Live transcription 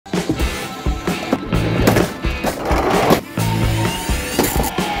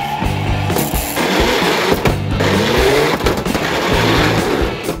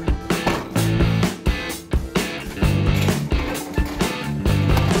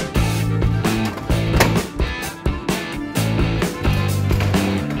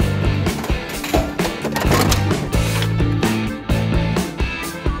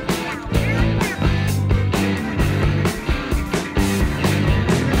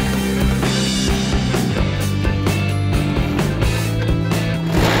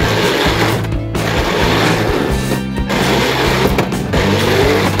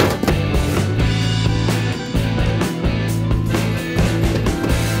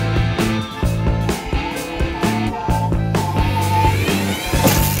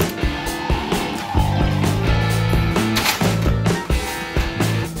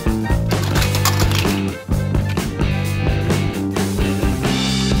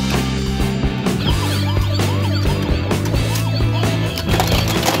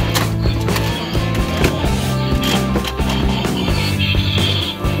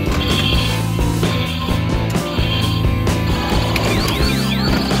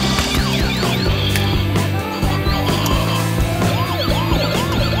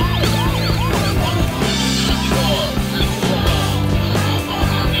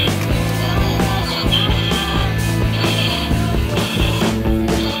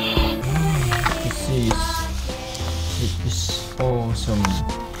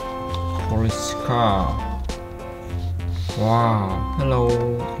car. Wow, hello,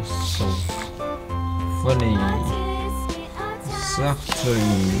 it's so funny. It's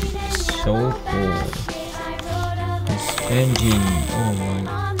actually so cool. This engine, oh my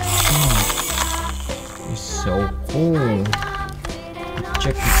god, it's so cool.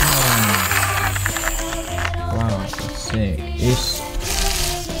 Check it out. Wow, it's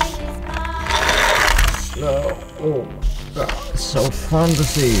slow. Oh my god, so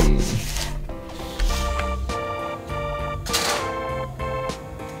fantasy.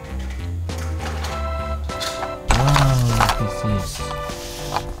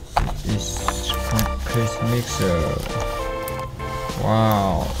 This concrete mixer.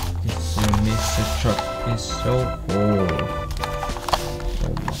 Wow, this mixer truck is so cool.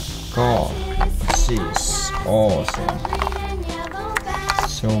 Oh my god, this is awesome.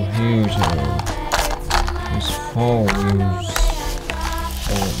 So huge. With 4 wheels.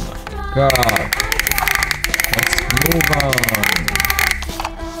 Oh my god. Let's move on.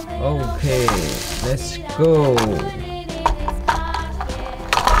 Okay, let's go.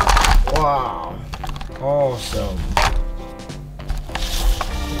 Wow, awesome.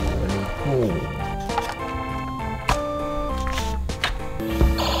 Very cool.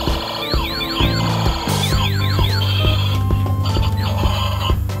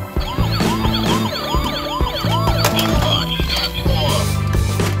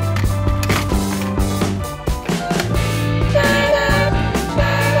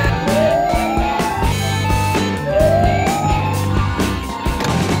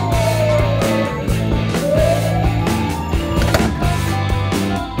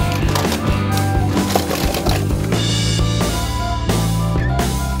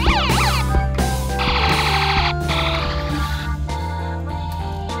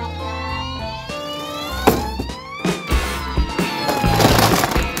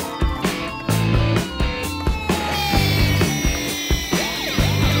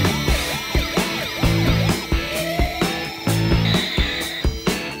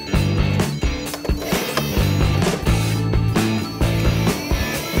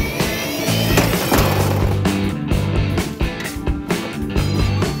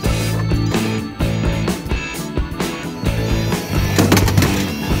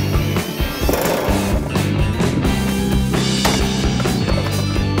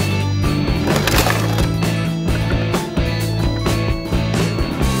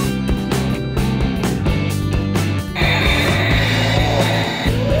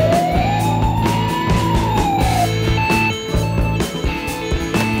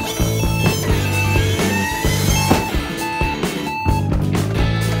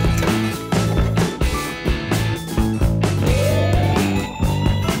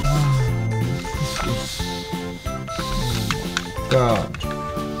 God,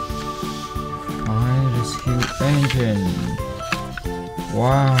 fire rescue engine.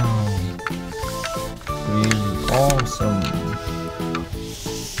 Wow, really awesome.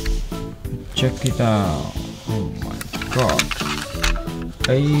 Check it out. Oh my god,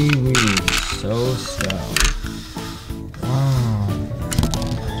 AV so slow. Wow,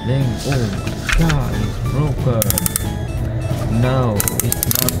 then oh my god, it's broken. No, it's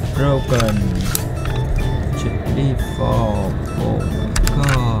not broken. Default. Oh my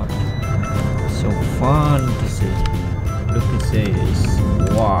god, so fantasy. Look at this.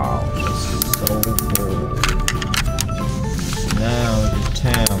 Wow, this is so cool. Now the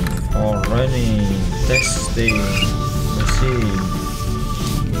time for running testing machine.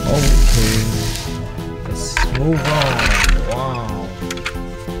 Okay, let's move on. Wow,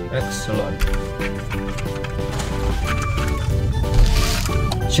 excellent.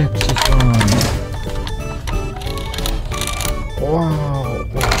 Check this one. Wow, oh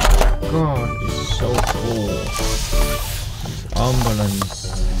my god, it's so cool. Ambulance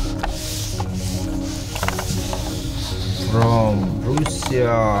from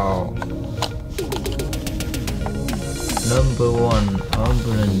Russia. Number 1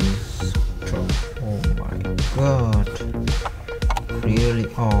 ambulance truck. Oh my god, really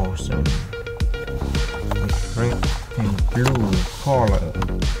awesome. With red and blue color.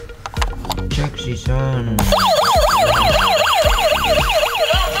 Check this on.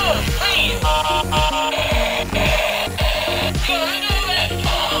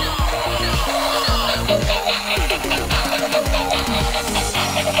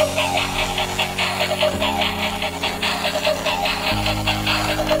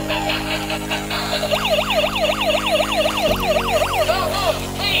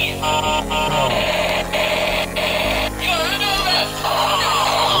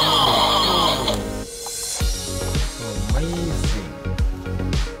 Amazing.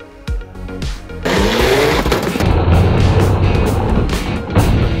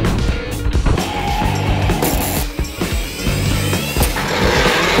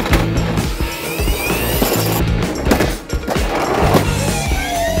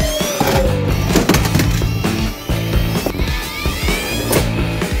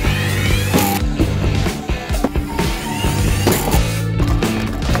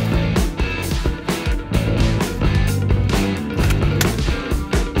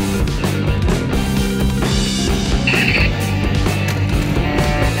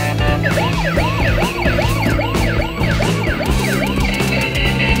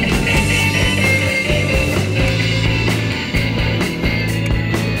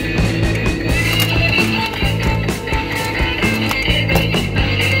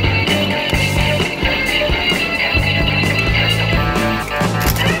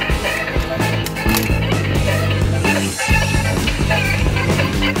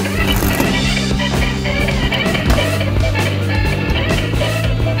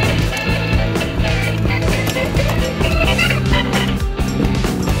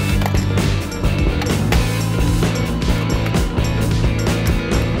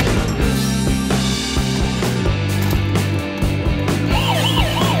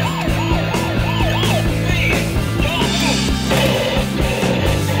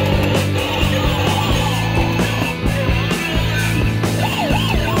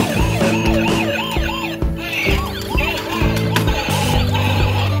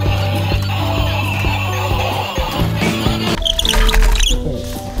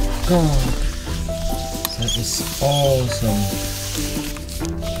 god, that is awesome.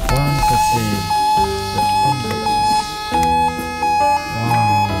 Fantasy, the ambulance.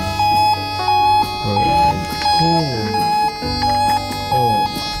 Wow, very cool. Oh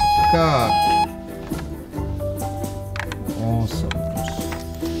my god, awesome.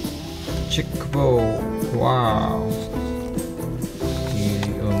 Checkable, wow,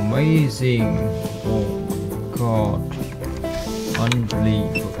 really amazing. Oh my god,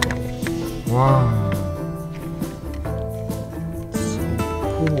 unbelievable. Wow, so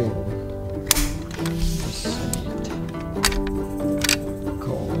cool. Isn't it?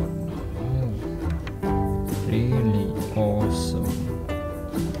 God, oh, really awesome.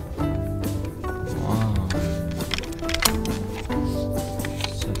 Wow,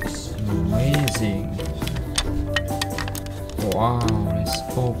 that's amazing. Wow, let's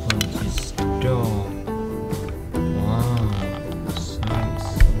open this door. Wow, size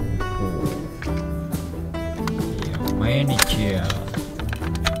so cool. Yeah, manager.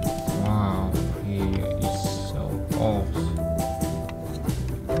 Wow, here is so awesome.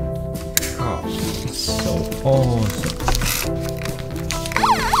 God, it's so awesome.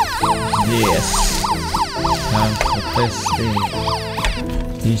 Yes, time for testing.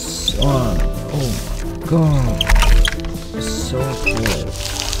 This one, oh my god, it's so cool.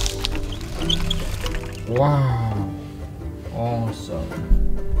 Wow, awesome.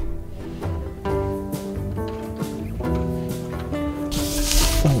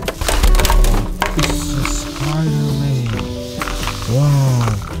 Oh, this is Spider-Man. Wow,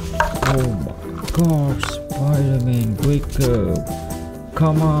 oh my god, Spider-Man, wake up.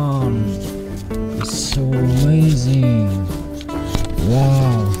 Come on, it's so amazing.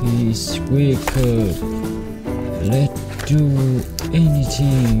 Wow, he is wake up. Let's do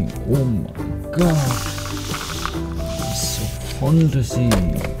anything. Oh my god, it's so fantasy.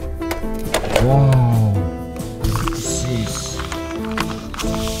 Wow, this is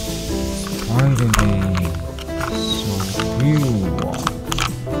Spider-Man. So pure.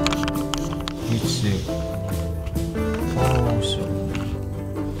 It's awesome.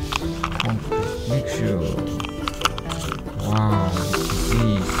 Complete picture. Wow,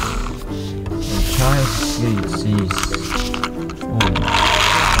 this entire this. Oh,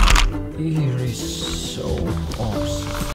 here is so